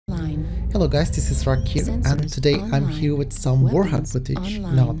Hello guys, this is Rock here, and today I'm here with some Warhawk footage.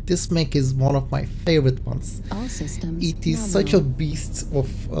 Now, this mech is one of my favorite ones. It is such a beast of,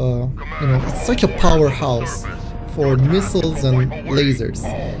 it's such a powerhouse for missiles and lasers.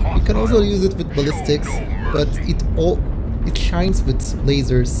 You can also use it with ballistics, but it shines with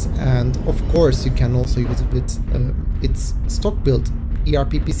lasers, and of course you can also use it with its stock build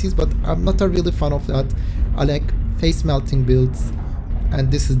ERPPCs, but I'm not a really fan of that. I like face melting builds, and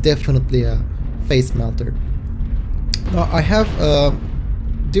this is definitely a face melter. Now I have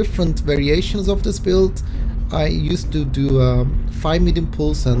different variations of this build. I used to do 5 medium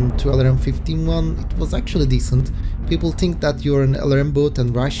pulse and 2 LRM 15 one. It was actually decent. People think that you're an LRM bot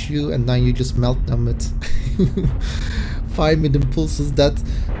and rush you, and then you just melt them with 5 medium pulses. That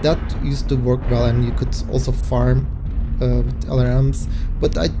used to work well, and you could also farm with LRMs.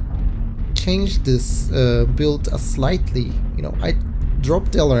 But I changed this build slightly. I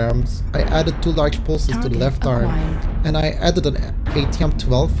dropped the LRMs, I added 2 large pulses to the left arm, and I added an ATM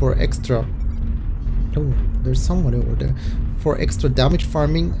 12 for extra. Oh, there's someone over there. For extra damage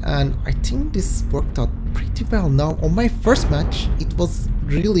farming, and I think this worked out pretty well. Now, on my first match, it was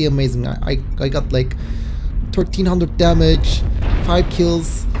really amazing. I got like 1300 damage, 5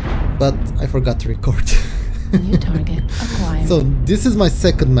 kills, but I forgot to record. New target acquired. So this is my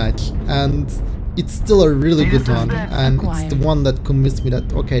second match, and it's still a really good one, and it's the one that convinced me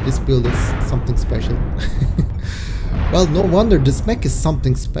that, okay, this build is something special. Well, no wonder, this mech is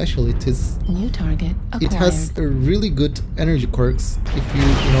something special. It is. New target acquired. It has a really good energy quirks if you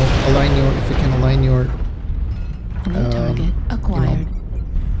can align your New target acquired.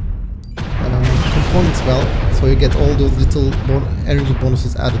 Components well, so you get all those little energy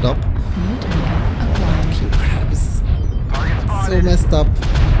bonuses added up. New target acquired. King Crab is so messed up.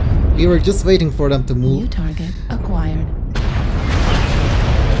 We were just waiting for them to move. New target acquired.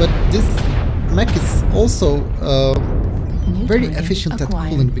 But this mech is also very efficient at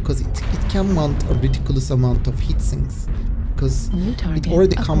cooling, because it can mount a ridiculous amount of heatsinks, because it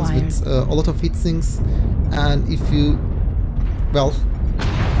already comes with a lot of heatsinks, and if you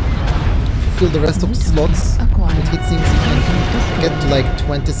fill the rest of the slots with heatsinks, you can get to like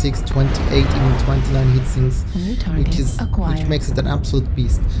 26, 28, even 29 heatsinks, which makes it an absolute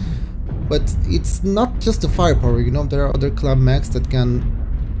beast. But it's not just the firepower, there are other clan mechs that can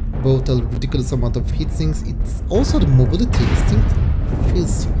both a ridiculous amount of heatsinks. It's also the mobility. This thing feels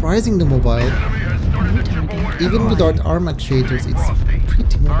surprisingly mobile. Even without arm actuators, it's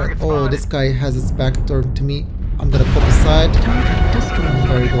pretty mobile. Oh, this guy has his back turned to me. I'm gonna pop aside.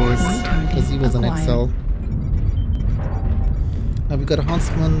 There he goes, because he was an XL. Now we got a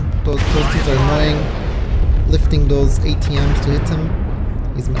Huntsman. Those things are annoying. Lifting those ATMs to hit him.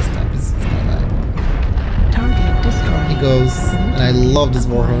 He's messed up. He's gonna die. He goes, and I love this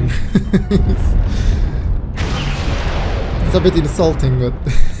Warhawk. It's a bit insulting, but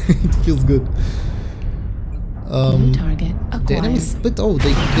it feels good. The enemy split. Oh,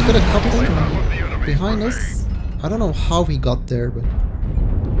 they got a couple behind us. I don't know how he got there, but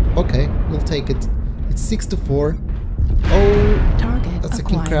okay, we'll take it. It's 6-4. Oh, that's a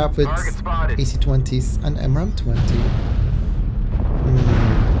King Crab with AC-20s and MRAM-20.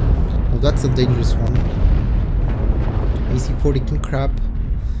 Oh, that's a dangerous one. AC-40 King Crab.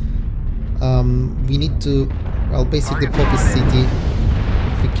 We need to, basically pop his CT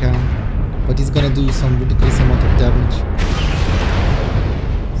if we can, but he's gonna do some ridiculous amount of damage.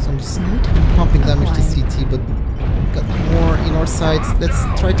 So I'm just pumping damage to CT, but got more in our sides. Let's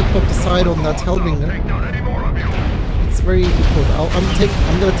try to pop the side on that Hellbringer. It's very important.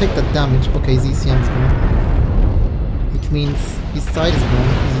 I'm gonna take that damage. Okay, his ECM is gone, which means his side is gone,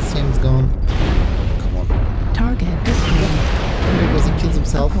 his ECM is gone. Come on. Target destroyed. There he goes, he kills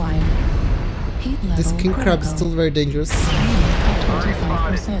himself. This King Crab is still very dangerous.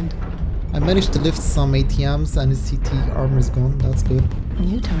 I managed to lift some ATMs, and his CT armor is gone. That's good.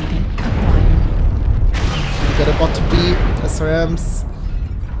 New target acquired. We got a bot to be with SRMs.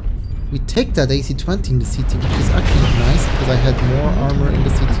 We take that AC-20 in the CT, which is actually nice, because I had more armor in the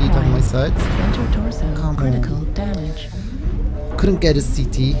CT than my sides. Come on. Couldn't get his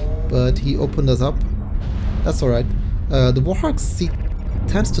CT, but he opened us up. That's alright. The Warhawk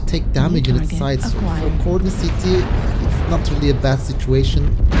tends to take damage in its sides, so for a corner CT, it's not really a bad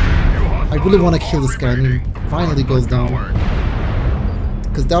situation. I really want to kill this guy, and he finally goes down.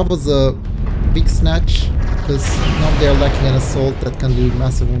 Because that was a big snatch, because now they are lacking an assault that can do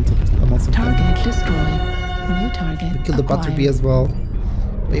massive amounts of damage. Target destroyed. New target. We killed the Battery B as well.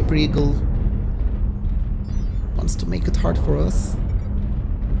 Vapor Eagle wants to make it hard for us.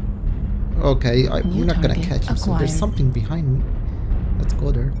 Okay, we're not gonna catch him, so there's something behind me. Let's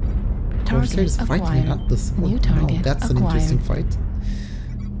go there. Corsair is fighting Atlas. Oh, wow, that's an interesting fight.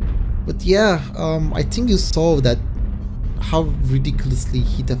 But yeah, I think you saw that how ridiculously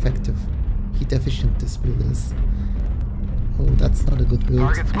heat efficient this build is. Oh, that's not a good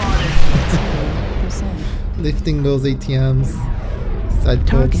build. Lifting those ATMs. Side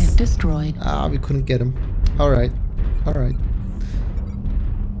Target destroyed. Ah, we couldn't get him. Alright, alright.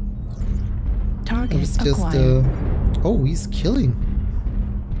 Target It's just, acquired. oh, he's killing.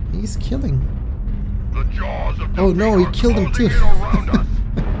 He's killing. Oh no, he killed him too.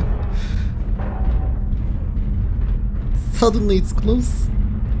 Suddenly it's close.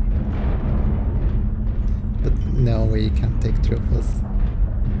 But no way, you can't take 3 of us.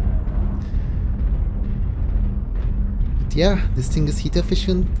 But yeah, this thing is heat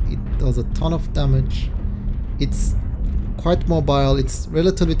efficient. It does a ton of damage. It's quite mobile. It's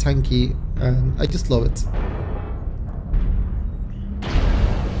relatively tanky, and I just love it.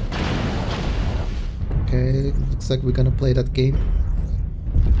 Okay, looks like we're gonna play that game.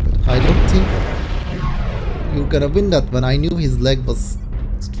 But I don't think you're gonna win that one. I knew his leg was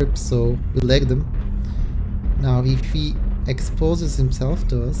stripped, so we legged him. Now if he exposes himself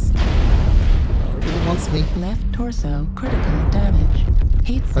to us, he wants me. Left torso critical damage.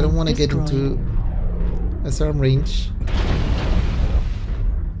 Heat I don't want to get destroyed. into SRM range.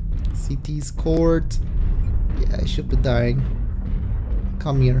 CT scored. Yeah, I should be dying.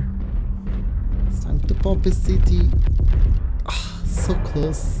 Come here. It's time to pop his CT. Ah, so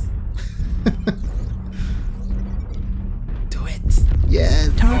close. Do it. Yes.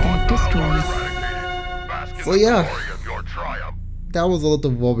 Target destroyed. So yeah, that was a lot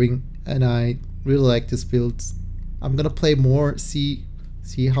of wobbing, and I really like this build. I'm gonna play more, see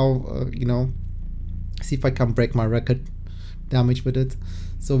how you know, see if I can break my record damage with it.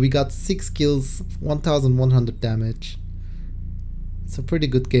 So we got 6 kills, 1100 damage. It's a pretty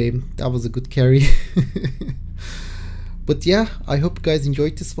good game. That was a good carry. But yeah, I hope you guys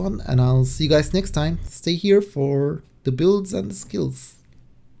enjoyed this one, and I'll see you guys next time. Stay here for the builds and the skills.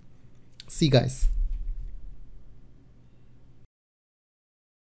 See you guys.